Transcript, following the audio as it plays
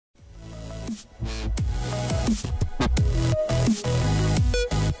Hey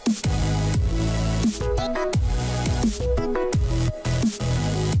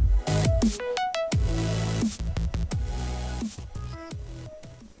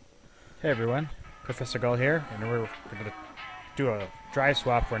everyone, Professor Gull here, and we're going to do a drive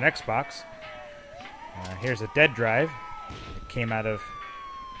swap for an Xbox. Here's a dead drive. It came out of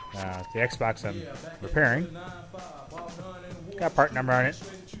the Xbox I'm repairing. Got part number on it,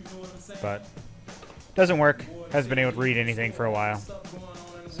 but doesn't work. Hasn't been able to read anything for a while.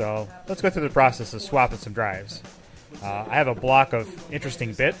 So let's go through the process of swapping some drives. I have a block of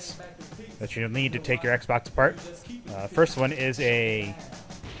interesting bits that you'll need to take your Xbox apart. First one is a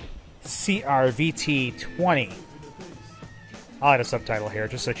CRVT20. I'll add a subtitle here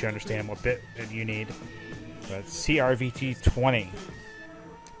just so that you understand what bit you need. But CRVT20.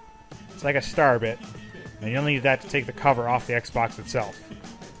 It's like a star bit, and you'll need that to take the cover off the Xbox itself.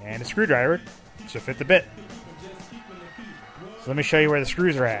 And a screwdriver to fit the bit. So let me show you where the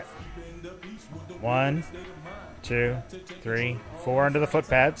screws are at. 1, 2, 3, 4 under the foot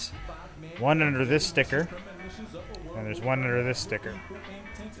pads. 1 under this sticker. And there's 1 under this sticker.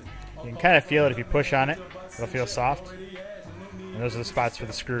 You can kind of feel it if you push on it. It'll feel soft. And those are the spots for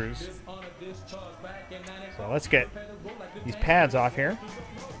the screws. So let's get these pads off here.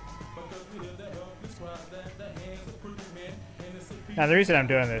 Now the reason I'm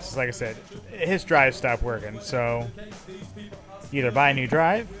doing this is, like I said, his drive stopped working. So either buy a new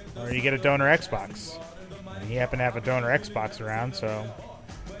drive or you get a donor Xbox. And he happened to have a donor Xbox around, so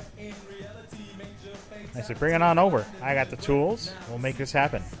I said, bring it on over. I got the tools. We'll make this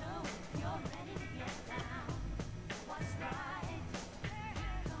happen.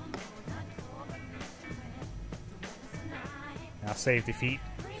 I'll save the feet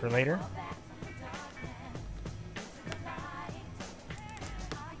for later.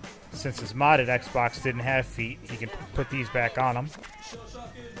 Since his modded Xbox didn't have feet, he can put these back on them.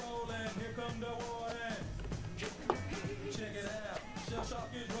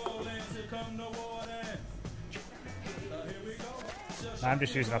 I'm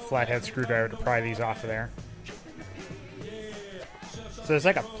just using a flathead screwdriver to pry these off of there. So there's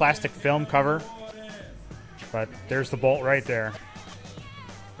like a plastic film cover, but there's the bolt right there.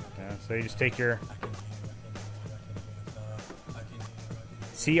 Yeah, so you just take your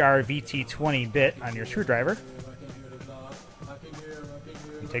CRVT20 bit on your screwdriver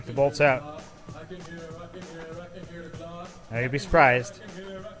and take the bolts out. Now you'll be surprised.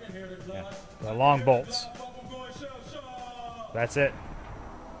 Yeah, the long bolts. That's it.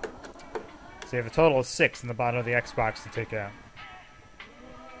 So you have a total of 6 in the bottom of the Xbox to take out.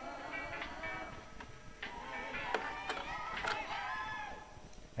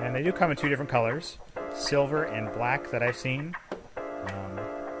 And they do come in 2 different colors, silver and black that I've seen.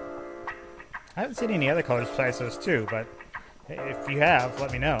 I haven't seen any other colors besides those 2, but if you have,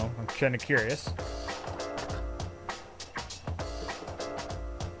 let me know. I'm kind of curious.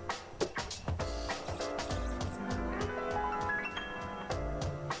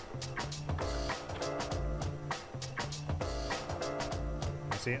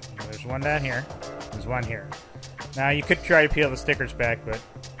 See it? There's one down here. There's one here. Now you could try to peel the stickers back, but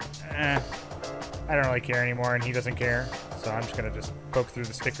I don't really care anymore, and he doesn't care. So I'm just gonna poke through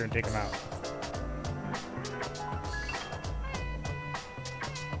the sticker and take him out.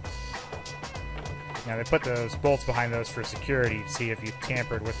 Now they put those bolts behind those for security to see if you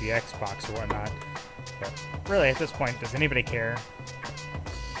tampered with the Xbox or whatnot. But really, at this point, does anybody care?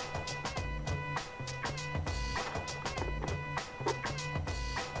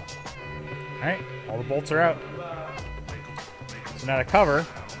 Alright, all the bolts are out. So now the cover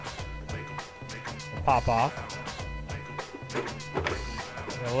will pop off.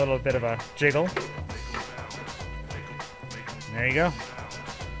 A little bit of a jiggle. And there you go.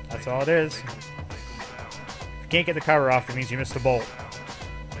 That's all it is. If you can't get the cover off, it means you missed a bolt.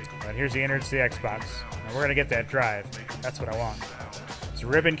 But here's the innards to the Xbox. Now we're going to get that drive. That's what I want. It's a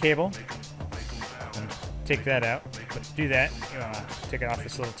ribbon cable. Take that out. But to do that, you want to take it off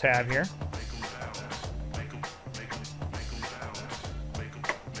this little tab here.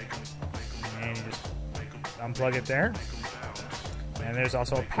 And you just unplug it there. And there's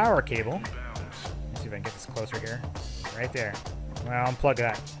also a power cable. Let's see if I can get this closer here. Right there. Well, unplug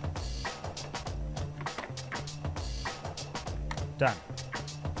that. Done.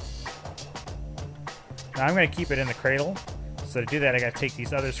 Now I'm going to keep it in the cradle. So to do that, I got to take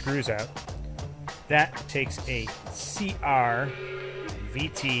these other screws out. That takes a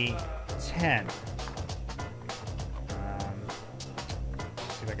CRVT10.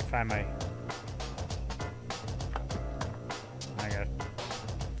 See if I can find my...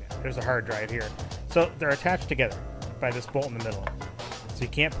 there's a hard drive here. So they're attached together by this bolt in the middle. So you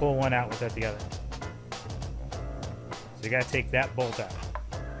can't pull one out without the other. So you gotta take that bolt out.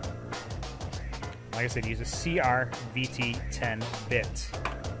 Like I said, use a CRVT10 bit.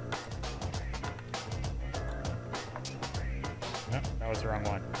 No, that was the wrong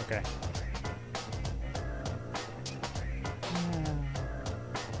one. Okay.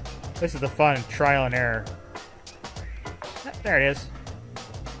 This is the fun trial and error. There it is.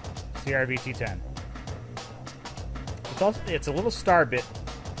 CRVT10. It's a little star bit.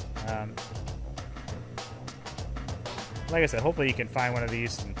 Like I said, hopefully you can find one of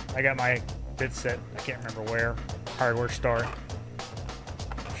these. And I got my bit set. I can't remember where. Hardware store.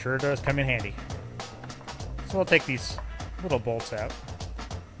 Sure does come in handy. So we'll take these little bolts out.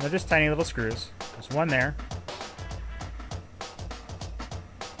 They're just tiny little screws. There's one there.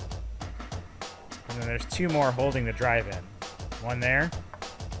 And then there's two more holding the drive in. One there.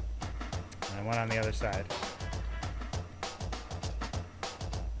 And one on the other side.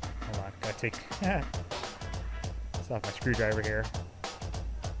 Hold on. Gotta take this off my screwdriver here.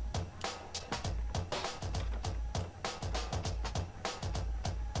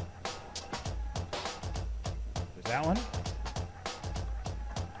 There's that one.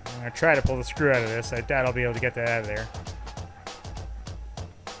 I'm going to try to pull the screw out of this. I doubt I'll be able to get that out of there.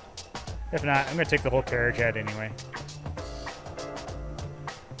 If not, I'm going to take the whole carriage out anyway.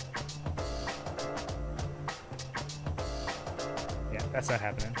 Yeah, that's not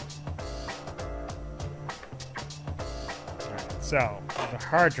happening. Alright, so, the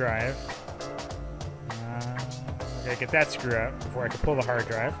hard drive. I gotta get that screw out before I can pull the hard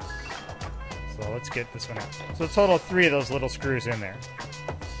drive. So let's get this one out. So a total of 3 of those little screws in there.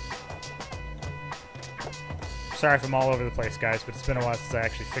 Sorry if I'm all over the place, guys, but it's been a while since I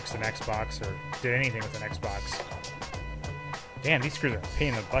actually fixed an Xbox or did anything with an Xbox. Damn, these screws are a pain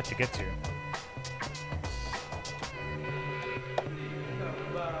in the butt to get to.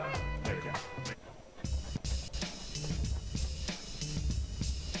 There we go.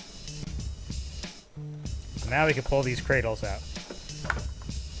 So now we can pull these cradles out.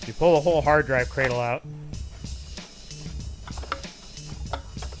 If you pull the whole hard drive cradle out,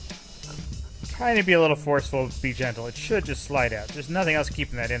 trying to be a little forceful, be gentle. It should just slide out. There's nothing else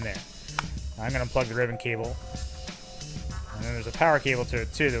keeping that in there. I'm going to unplug the ribbon cable. And then there's a power cable to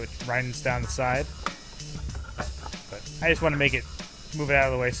it too that runs down the side. But I just want to move it out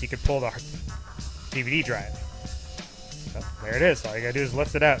of the way so you can pull the DVD drive. So there it is. All you got to do is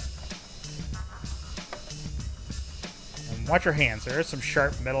lift it out. And watch your hands. There are some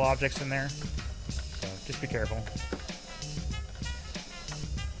sharp metal objects in there. So just be careful.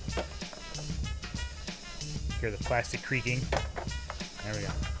 Hear the plastic creaking. There we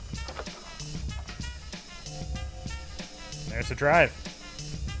go. There's the drive.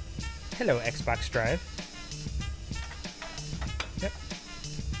 Hello, Xbox Drive. Yep.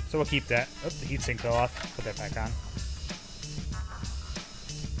 So we'll keep that. Oh, the heatsink fell off. Put that back on.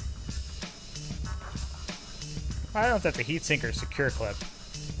 I don't know if that's a heatsink or a secure clip.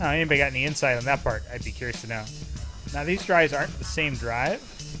 Oh, anybody got any insight on that part? I'd be curious to know. Now, these drives aren't the same drive.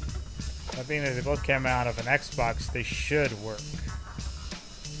 But being that they both came out of an Xbox, they should work.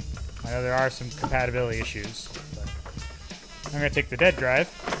 I know there are some compatibility issues, but I'm going to take the dead drive,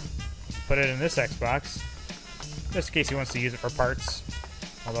 put it in this Xbox, just in case he wants to use it for parts.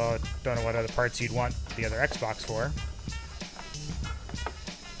 Although I don't know what other parts you'd want the other Xbox for.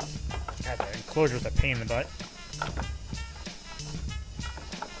 God, that enclosure's a pain in the butt.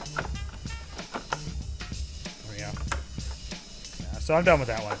 There we go. Yeah, so I'm done with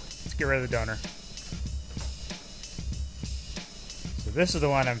that one. Get rid of the donor. So this is the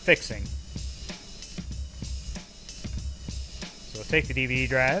one I'm fixing. So we'll take the DVD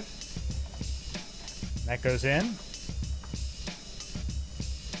drive. That goes in.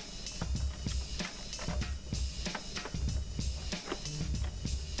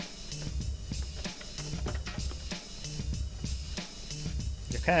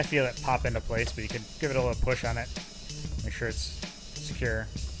 You kind of feel it pop into place, but you can give it a little push on it. Make sure it's secure.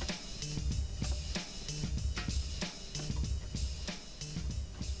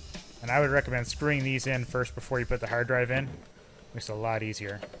 And I would recommend screwing these in first before you put the hard drive in. Makes it a lot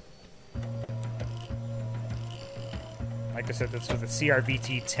easier. Like I said, this was a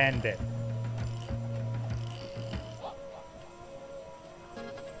CRVT10 bit.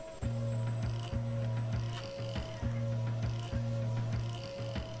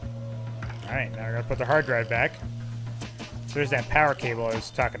 Alright, now we're going to put the hard drive back. So there's that power cable I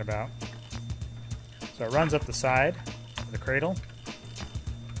was talking about. So it runs up the side of the cradle.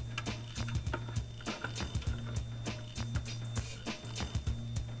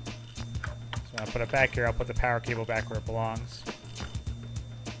 I'll put it back here. I'll put the power cable back where it belongs.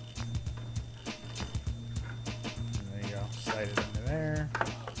 There you go. Slide it into there.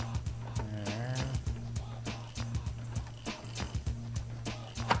 There.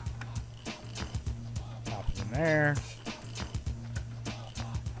 Pop it in there.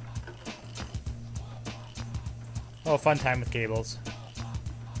 Oh, fun time with cables.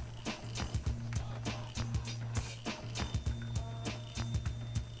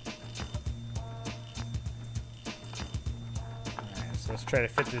 Alright, so let's try to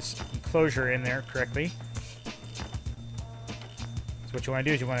fit this enclosure in there correctly. So what you want to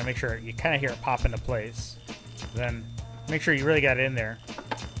do is you want to make sure you kind of hear it pop into place. Then make sure you really got it in there.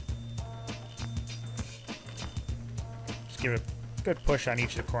 Just give it a good push on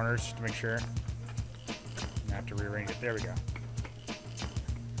each of the corners just to make sure. I have to rearrange it. There we go.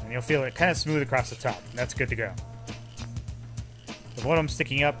 And you'll feel it kind of smooth across the top. And that's good to go. If one of them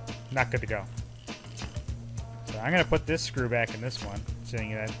sticking up, not good to go. So I'm going to put this screw back in this one.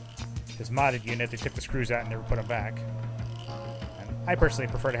 Seeing that this modded unit, they took the screws out and never put them back. And I personally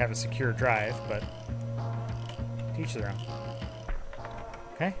prefer to have a secure drive, but to each their own.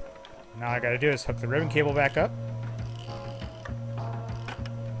 Okay. Now all I got to do is hook the ribbon cable back up.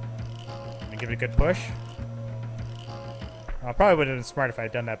 And give it a good push. I probably would have been smart if I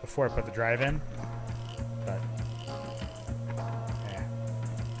had done that before I put the drive in, but yeah,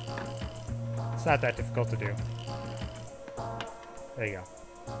 it's not that difficult to do. There you go.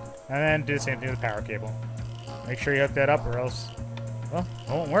 And then do the same thing with the power cable. Make sure you hook that up or else, well, it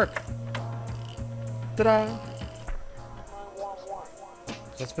won't work. Ta-da!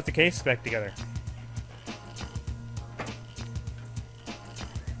 So let's put the case back together.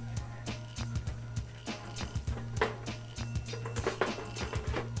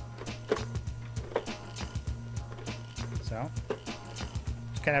 So,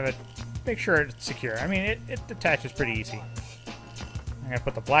 just kind of make sure it's secure. I mean, it attaches pretty easy. I'm going to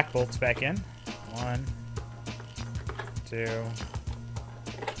put the black bolts back in. 1, 2,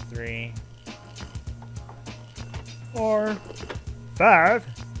 3, 4, 5,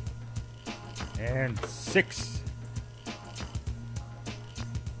 and 6.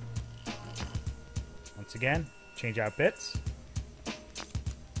 Once again, change out bits.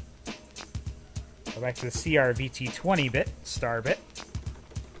 Go back to the CRVT20 bit, star bit,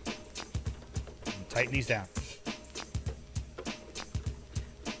 and tighten these down.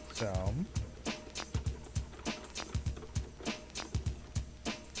 So,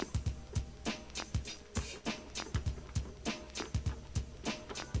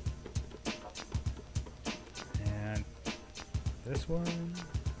 and this one.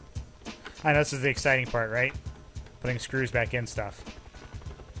 I know this is the exciting part, right? Putting screws back in stuff.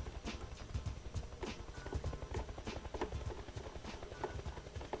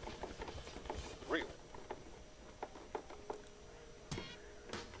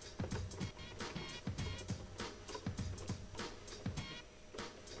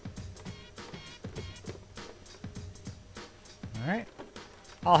 Alright.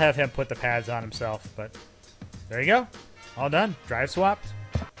 I'll have him put the pads on himself, but there you go. All done. Drive swapped.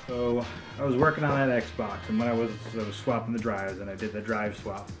 So I was working on that Xbox, and when I was swapping the drives, and I did the drive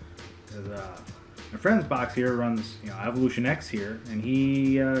swap. My friend's box here runs, Evolution X here, and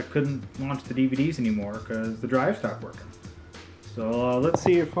he couldn't launch the DVDs anymore because the drive stopped working. So let's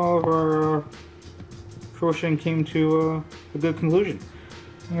see if all of our fruition came to a good conclusion.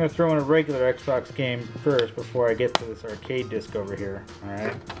 I'm going to throw in a regular Xbox game first before I get to this arcade disc over here.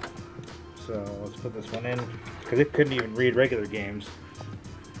 Alright, so let's put this one in, because it couldn't even read regular games.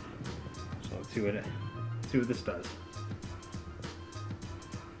 So let's see what this does.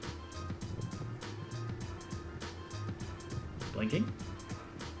 Blinking.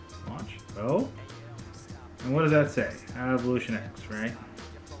 Launch. Oh. And what does that say? Evolution X, right?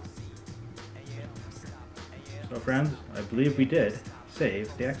 So friends, I believe we did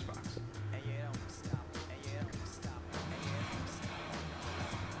save the Xbox.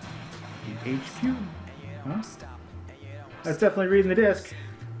 HQ? Huh? That's definitely reading the disc.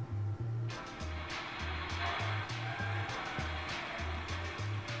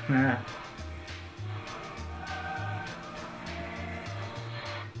 Nah.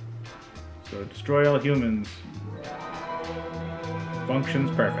 So destroy all humans. Functions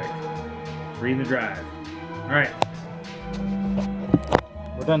perfect. Read the drive. Alright.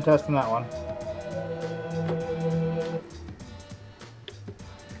 We're done testing that one.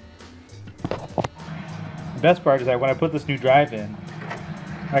 The best part is that when I put this new drive in,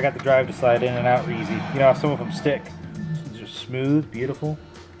 I got the drive to slide in and out easy. Some of them stick. These are smooth, beautiful.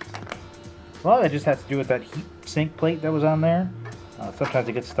 Well, that just has to do with that heat sink plate that was on there. Sometimes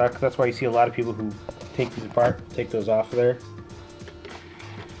it gets stuck. That's why you see a lot of people who take these apart, take those off of there.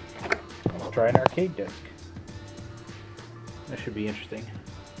 Let's try an arcade disc. That should be interesting.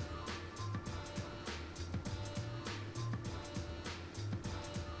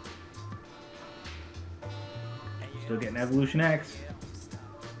 Still getting Evolution X.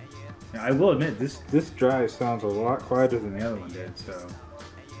 Now, I will admit, this drive sounds a lot quieter than the other one did, so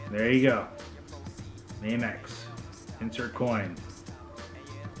there you go. Name X. Insert coin.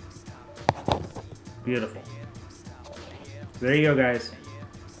 Beautiful. So there you go, guys.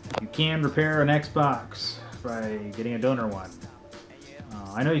 You can repair an Xbox by getting a donor one.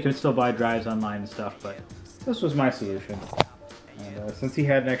 I know you can still buy drives online and stuff, but this was my solution. And since he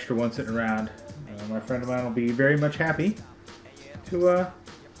had an extra one sitting around, my friend of mine will be very much happy to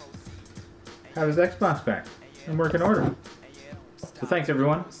have his Xbox back and work in order. So thanks,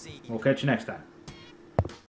 everyone. We'll catch you next time.